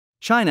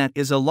China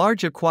is a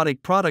large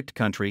aquatic product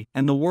country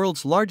and the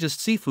world's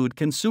largest seafood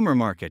consumer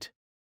market.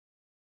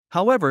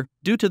 However,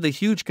 due to the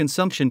huge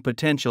consumption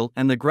potential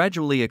and the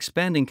gradually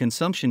expanding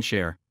consumption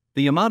share,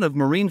 the amount of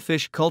marine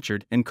fish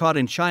cultured and caught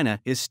in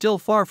China is still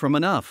far from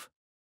enough.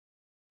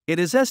 It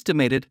is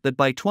estimated that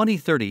by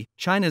 2030,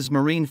 China's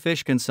marine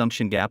fish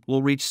consumption gap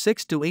will reach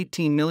 6 to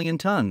 18 million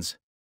tons.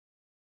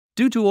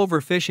 Due to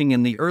overfishing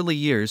in the early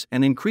years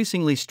and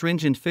increasingly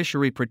stringent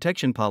fishery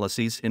protection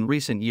policies in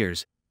recent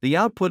years, the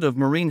output of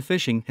marine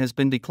fishing has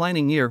been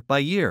declining year by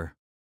year.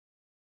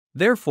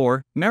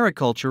 Therefore,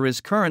 mariculture is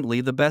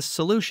currently the best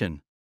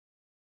solution.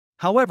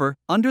 However,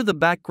 under the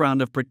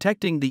background of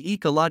protecting the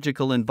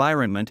ecological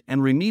environment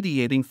and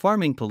remediating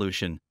farming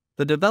pollution,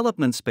 the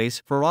development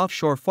space for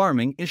offshore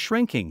farming is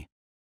shrinking.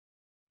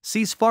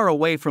 Seas far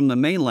away from the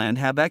mainland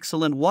have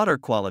excellent water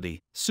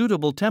quality,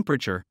 suitable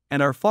temperature,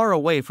 and are far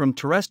away from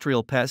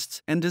terrestrial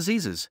pests and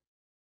diseases.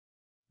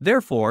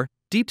 Therefore,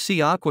 deep-sea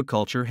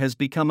aquaculture has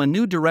become a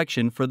new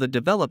direction for the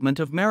development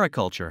of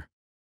mariculture.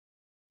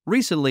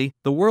 Recently,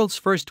 the world's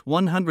first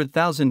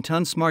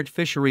 100,000-ton smart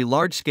fishery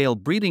large-scale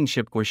breeding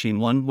ship Guoxin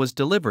 1 was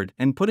delivered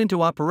and put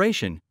into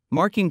operation,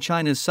 marking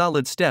China's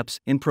solid steps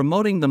in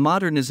promoting the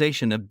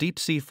modernization of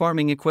deep-sea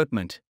farming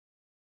equipment.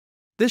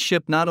 This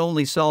ship not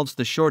only solves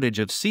the shortage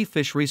of sea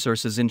fish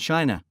resources in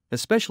China,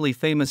 especially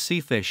famous sea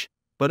fish,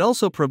 but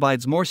also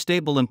provides more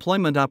stable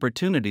employment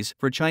opportunities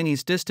for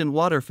Chinese distant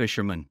water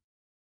fishermen.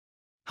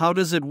 How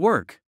does it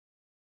work?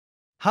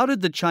 How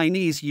did the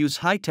Chinese use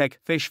high-tech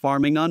fish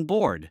farming on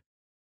board?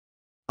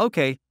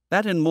 Okay,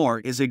 that and more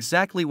is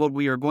exactly what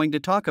we are going to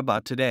talk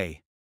about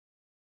today.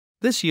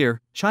 This year,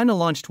 China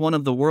launched one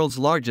of the world's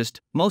largest,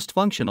 most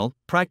functional,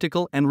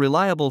 practical and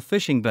reliable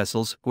fishing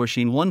vessels,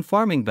 Guoxin 1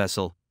 farming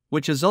vessel,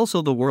 which is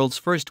also the world's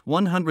first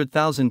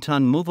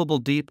 100,000-ton movable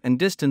deep and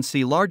distant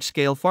sea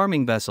large-scale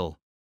farming vessel.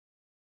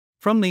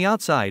 From the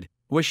outside,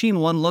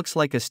 Guoxin 1 looks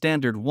like a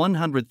standard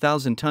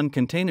 100,000-ton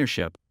container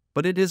ship,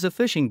 but it is a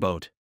fishing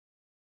boat.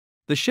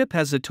 The ship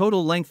has a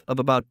total length of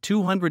about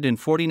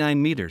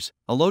 249 meters,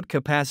 a load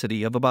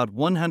capacity of about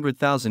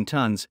 100,000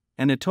 tons,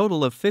 and a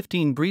total of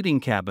 15 breeding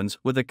cabins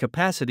with a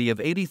capacity of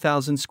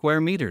 80,000 square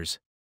meters.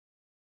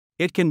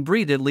 It can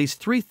breed at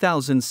least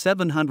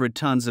 3,700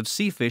 tons of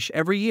sea fish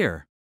every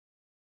year.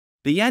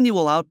 The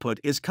annual output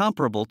is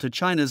comparable to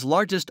China's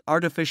largest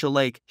artificial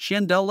lake,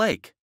 Xiandao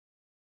Lake.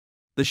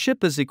 The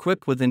ship is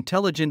equipped with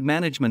intelligent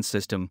management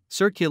system,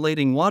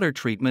 circulating water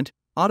treatment,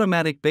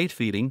 automatic bait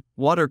feeding,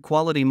 water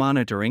quality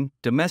monitoring,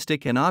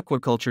 domestic and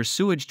aquaculture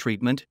sewage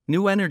treatment,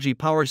 new energy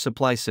power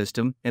supply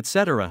system,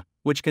 etc.,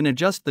 which can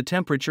adjust the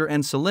temperature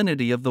and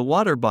salinity of the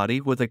water body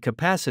with a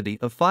capacity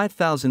of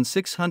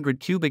 5,600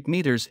 cubic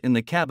meters in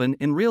the cabin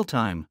in real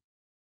time.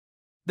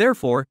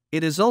 Therefore,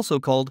 it is also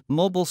called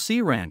mobile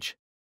sea ranch.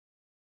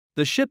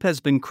 The ship has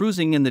been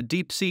cruising in the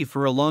deep sea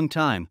for a long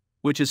time,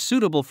 which is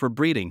suitable for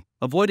breeding,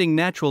 avoiding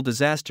natural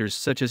disasters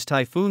such as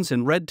typhoons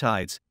and red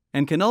tides,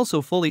 and can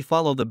also fully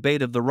follow the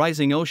bait of the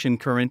rising ocean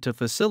current to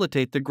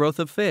facilitate the growth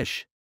of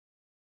fish.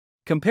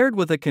 Compared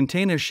with a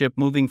container ship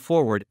moving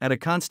forward at a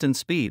constant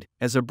speed,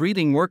 as a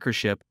breeding worker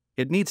ship,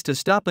 it needs to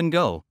stop and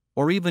go,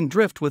 or even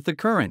drift with the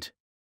current.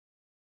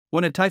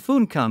 When a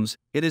typhoon comes,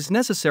 it is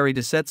necessary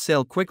to set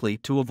sail quickly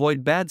to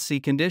avoid bad sea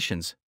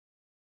conditions.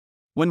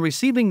 When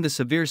receiving the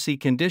severe sea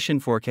condition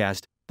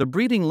forecast, the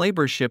breeding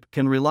labor ship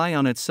can rely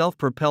on its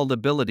self-propelled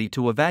ability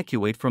to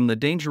evacuate from the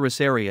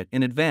dangerous area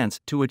in advance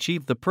to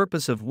achieve the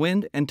purpose of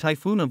wind and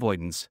typhoon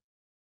avoidance.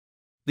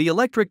 The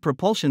electric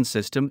propulsion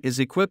system is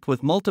equipped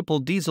with multiple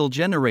diesel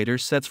generator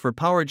sets for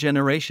power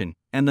generation,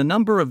 and the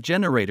number of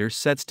generator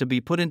sets to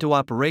be put into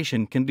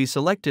operation can be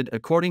selected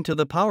according to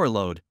the power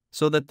load,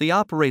 so that the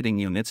operating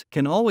units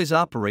can always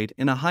operate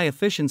in a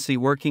high-efficiency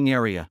working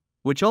area,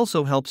 which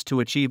also helps to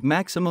achieve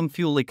maximum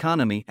fuel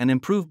economy and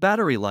improve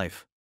battery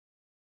life.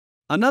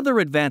 Another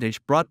advantage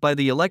brought by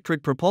the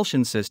electric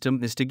propulsion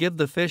system is to give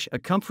the fish a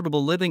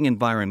comfortable living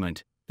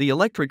environment. The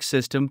electric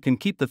system can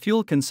keep the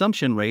fuel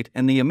consumption rate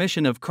and the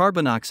emission of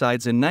carbon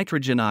oxides and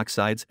nitrogen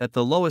oxides at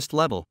the lowest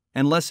level,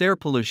 and less air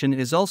pollution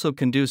is also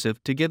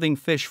conducive to giving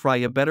fish fry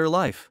a better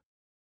life.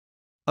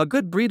 A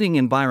good breeding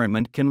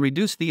environment can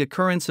reduce the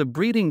occurrence of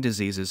breeding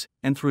diseases,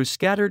 and through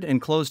scattered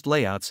and closed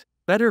layouts,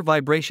 better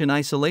vibration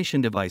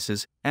isolation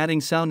devices,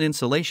 adding sound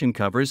insulation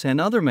covers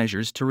and other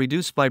measures to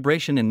reduce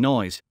vibration and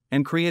noise,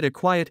 and create a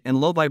quiet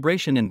and low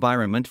vibration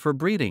environment for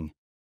breeding.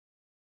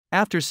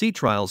 After sea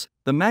trials,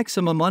 the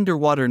maximum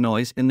underwater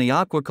noise in the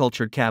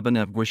aquaculture cabin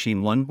of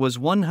Guoxin 1 was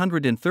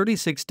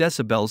 136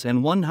 decibels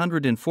and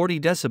 140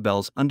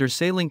 decibels under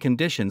sailing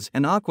conditions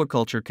and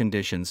aquaculture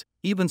conditions,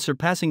 even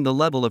surpassing the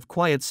level of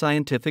quiet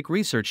scientific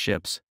research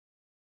ships.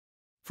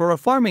 For a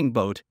farming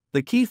boat,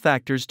 the key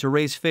factors to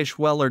raise fish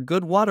well are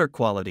good water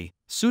quality,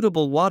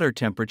 suitable water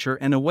temperature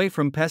and away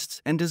from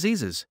pests and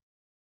diseases.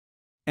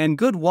 And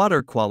good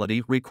water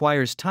quality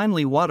requires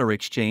timely water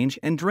exchange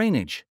and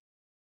drainage.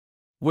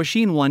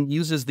 Guoxin 1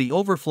 uses the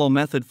overflow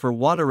method for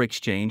water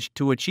exchange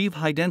to achieve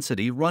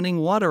high-density running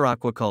water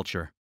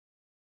aquaculture.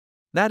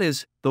 That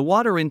is, the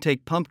water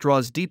intake pump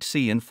draws deep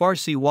sea and far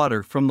sea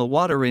water from the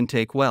water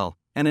intake well,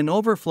 and an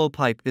overflow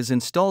pipe is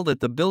installed at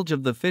the bilge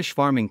of the fish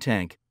farming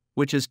tank,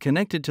 which is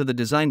connected to the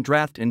design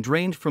draft and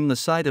drained from the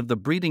side of the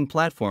breeding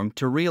platform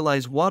to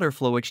realize water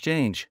flow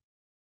exchange.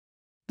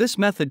 This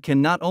method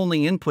can not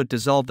only input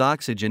dissolved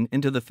oxygen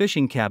into the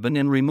fishing cabin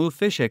and remove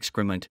fish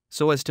excrement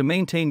so as to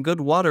maintain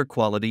good water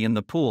quality in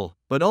the pool,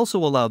 but also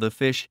allow the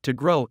fish to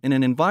grow in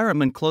an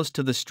environment close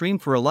to the stream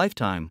for a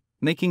lifetime,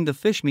 making the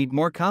fish meat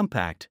more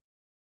compact.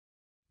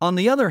 On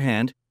the other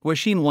hand,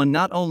 Guoxin 1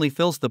 not only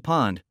fills the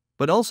pond,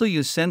 but also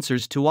use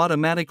sensors to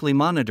automatically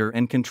monitor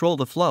and control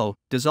the flow,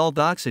 dissolved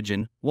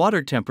oxygen,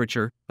 water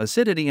temperature,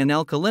 acidity and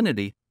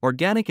alkalinity,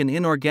 organic and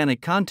inorganic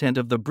content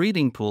of the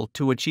breeding pool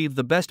to achieve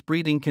the best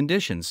breeding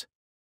conditions.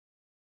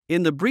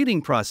 In the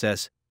breeding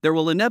process, there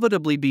will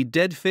inevitably be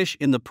dead fish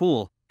in the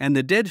pool, and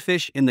the dead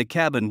fish in the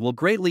cabin will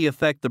greatly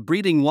affect the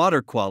breeding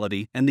water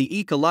quality and the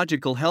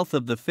ecological health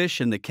of the fish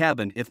in the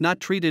cabin if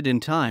not treated in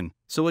time,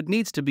 so it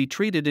needs to be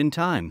treated in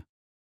time.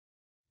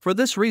 For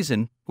this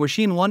reason,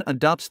 Guoxin 1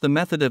 adopts the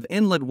method of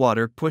inlet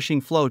water pushing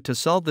flow to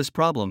solve this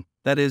problem,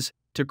 that is,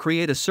 to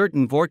create a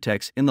certain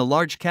vortex in the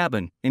large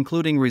cabin,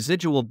 including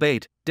residual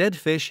bait, dead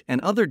fish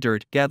and other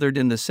dirt gathered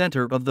in the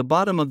center of the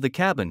bottom of the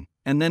cabin,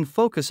 and then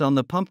focus on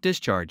the pump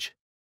discharge.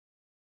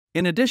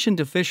 In addition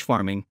to fish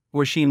farming,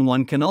 Guoxin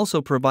 1 can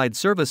also provide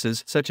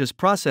services such as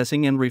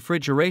processing and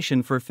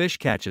refrigeration for fish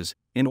catches.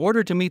 In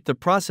order to meet the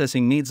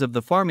processing needs of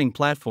the farming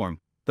platform,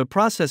 the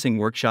processing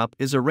workshop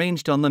is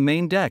arranged on the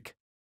main deck.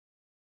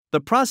 The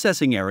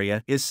processing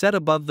area is set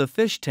above the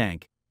fish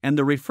tank, and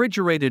the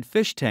refrigerated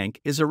fish tank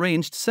is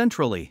arranged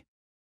centrally.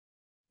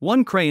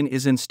 One crane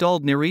is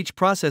installed near each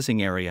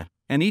processing area,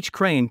 and each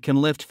crane can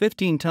lift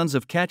 15 tons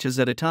of catches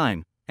at a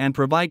time, and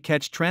provide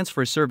catch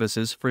transfer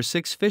services for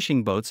 6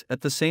 fishing boats at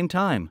the same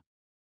time.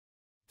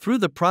 Through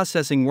the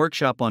processing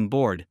workshop on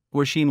board,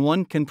 Guoxin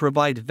 1 can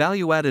provide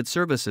value-added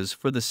services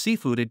for the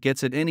seafood it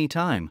gets at any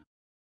time.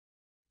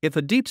 If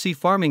a deep-sea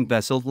farming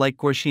vessel like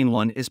Guoxin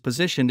 1 is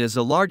positioned as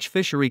a large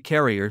fishery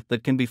carrier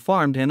that can be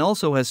farmed and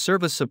also has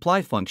service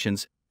supply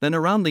functions, then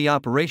around the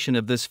operation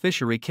of this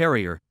fishery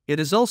carrier, it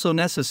is also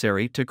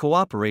necessary to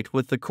cooperate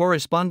with the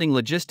corresponding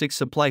logistics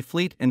supply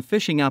fleet and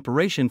fishing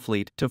operation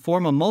fleet to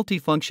form a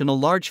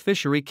multifunctional large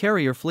fishery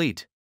carrier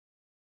fleet.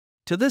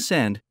 To this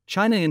end,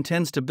 China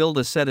intends to build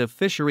a set of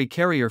fishery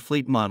carrier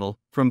fleet model,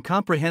 from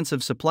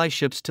comprehensive supply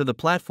ships to the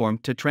platform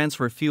to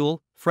transfer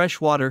fuel,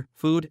 fresh water,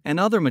 food, and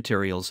other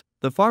materials,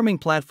 the farming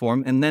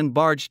platform and then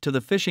barge to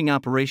the fishing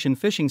operation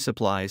fishing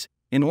supplies,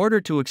 in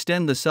order to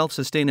extend the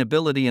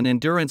self-sustainability and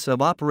endurance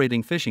of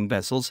operating fishing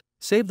vessels,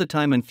 save the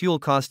time and fuel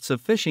costs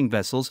of fishing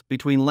vessels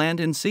between land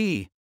and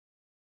sea.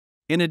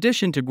 In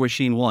addition to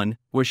Guoxin 1,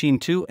 Guoxin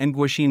 2 and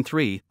Guoxin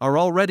 3 are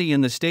already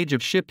in the stage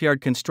of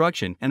shipyard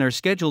construction and are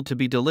scheduled to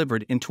be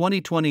delivered in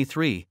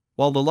 2023,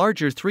 while the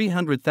larger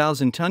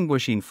 300,000-ton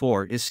Guoxin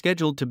 4 is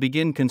scheduled to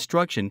begin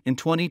construction in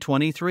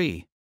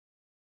 2023.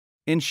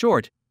 In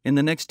short, in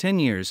the next 10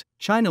 years,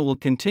 China will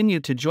continue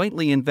to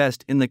jointly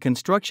invest in the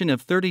construction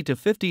of 30 to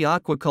 50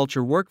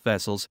 aquaculture work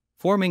vessels,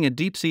 forming a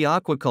deep-sea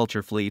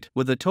aquaculture fleet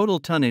with a total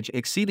tonnage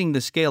exceeding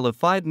the scale of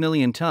 5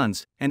 million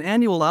tons, an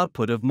annual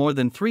output of more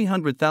than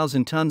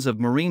 300,000 tons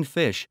of marine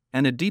fish,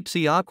 and a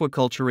deep-sea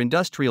aquaculture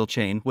industrial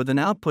chain with an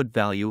output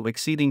value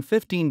exceeding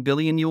 15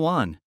 billion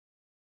yuan.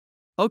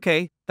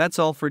 Okay, that's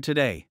all for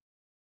today.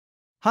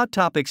 Hot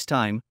Topics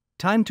time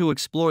to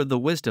explore the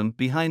wisdom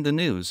behind the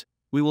news.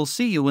 We will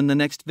see you in the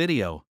next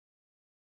video.